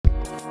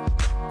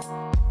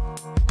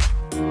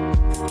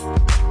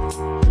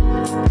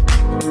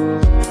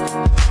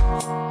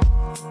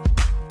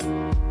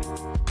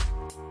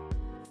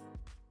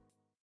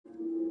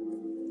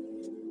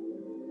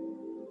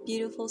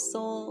beautiful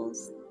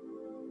souls,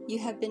 you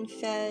have been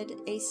fed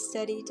a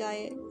steady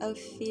diet of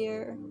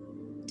fear,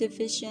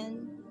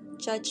 division,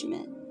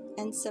 judgment,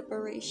 and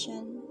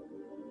separation.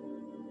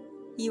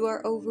 You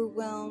are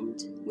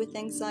overwhelmed with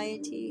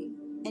anxiety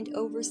and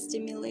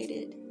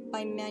overstimulated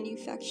by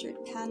manufactured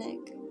panic.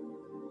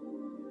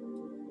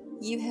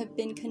 You have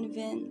been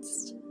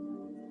convinced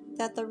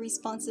that the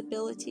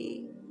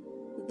responsibility,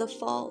 the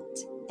fault,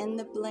 and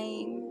the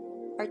blame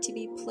are to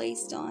be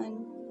placed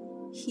on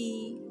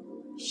he,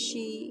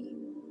 she,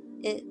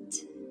 it,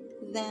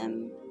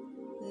 them,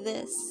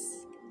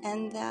 this,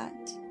 and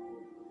that.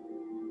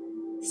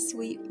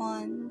 Sweet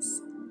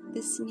ones,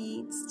 this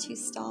needs to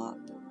stop.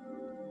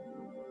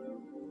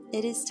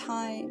 It is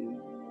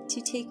time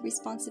to take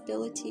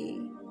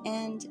responsibility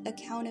and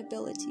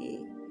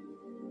accountability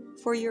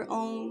for your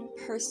own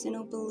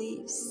personal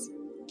beliefs,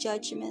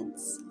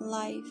 judgments,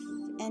 life,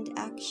 and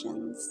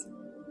actions.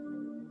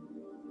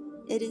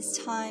 It is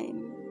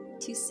time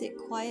to sit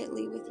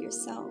quietly with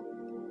yourself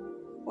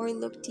or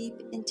look deep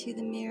into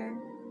the mirror.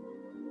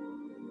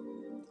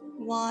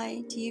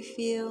 Why do you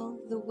feel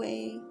the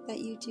way that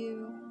you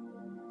do?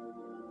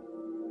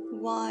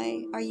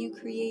 Why are you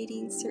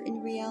creating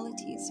certain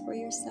realities for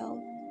yourself?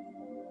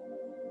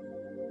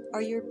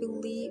 Are your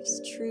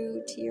beliefs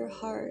true to your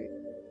heart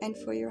and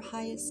for your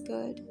highest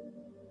good?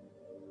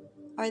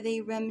 Are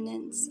they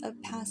remnants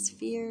of past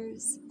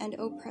fears and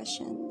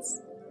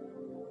oppressions?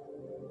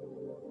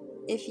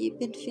 If you've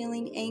been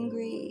feeling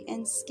angry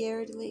and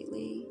scared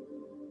lately,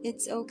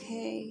 it's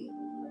okay.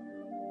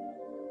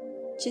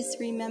 Just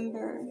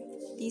remember,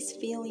 these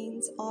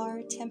feelings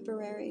are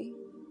temporary.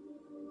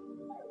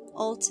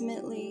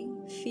 Ultimately,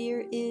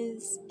 fear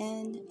is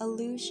an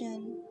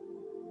illusion.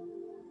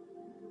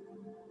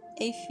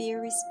 A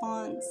fear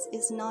response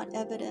is not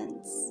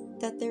evidence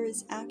that there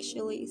is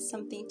actually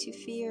something to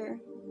fear.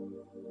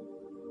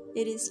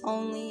 It is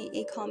only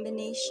a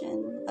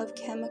combination of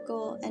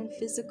chemical and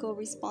physical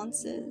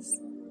responses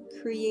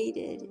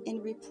created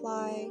in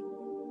reply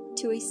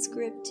to a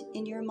script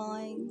in your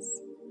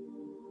minds.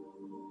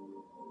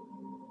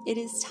 It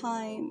is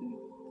time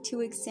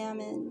to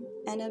examine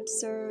and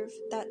observe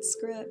that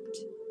script.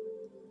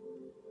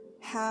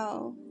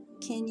 How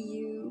can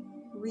you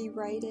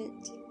rewrite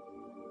it?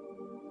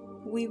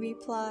 We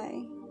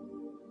reply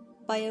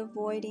by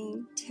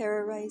avoiding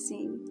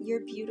terrorizing your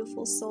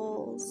beautiful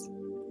souls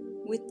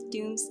with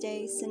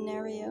doomsday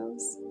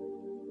scenarios.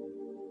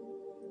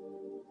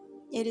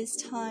 It is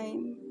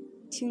time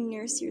to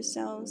nurse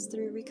yourselves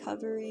through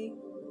recovery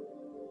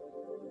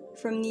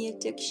from the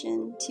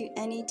addiction to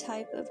any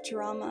type of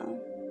drama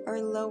or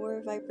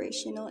lower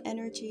vibrational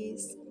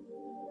energies.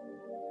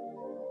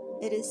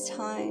 It is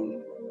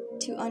time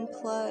to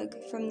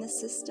unplug from the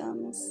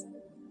systems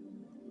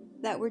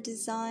that were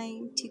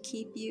designed to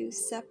keep you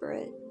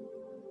separate,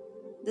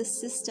 the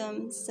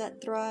systems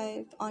that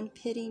thrive on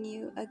pitting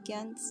you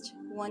against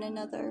one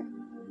another.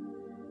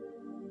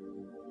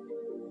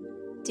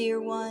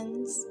 Dear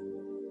ones,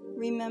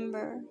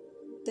 remember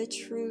the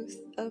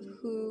truth of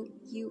who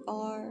you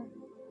are,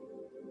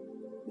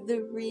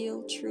 the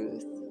real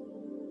truth,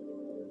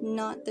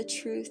 not the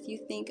truth you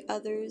think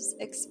others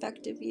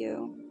expect of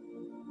you,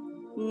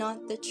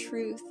 not the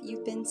truth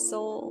you've been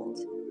sold,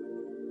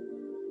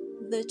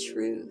 the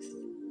truth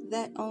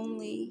that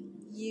only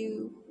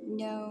you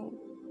know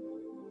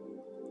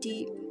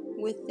deep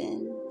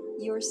within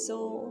your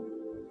soul.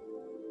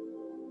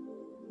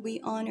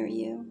 We honor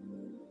you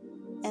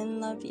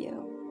and love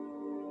you.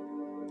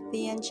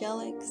 The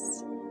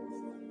Angelics.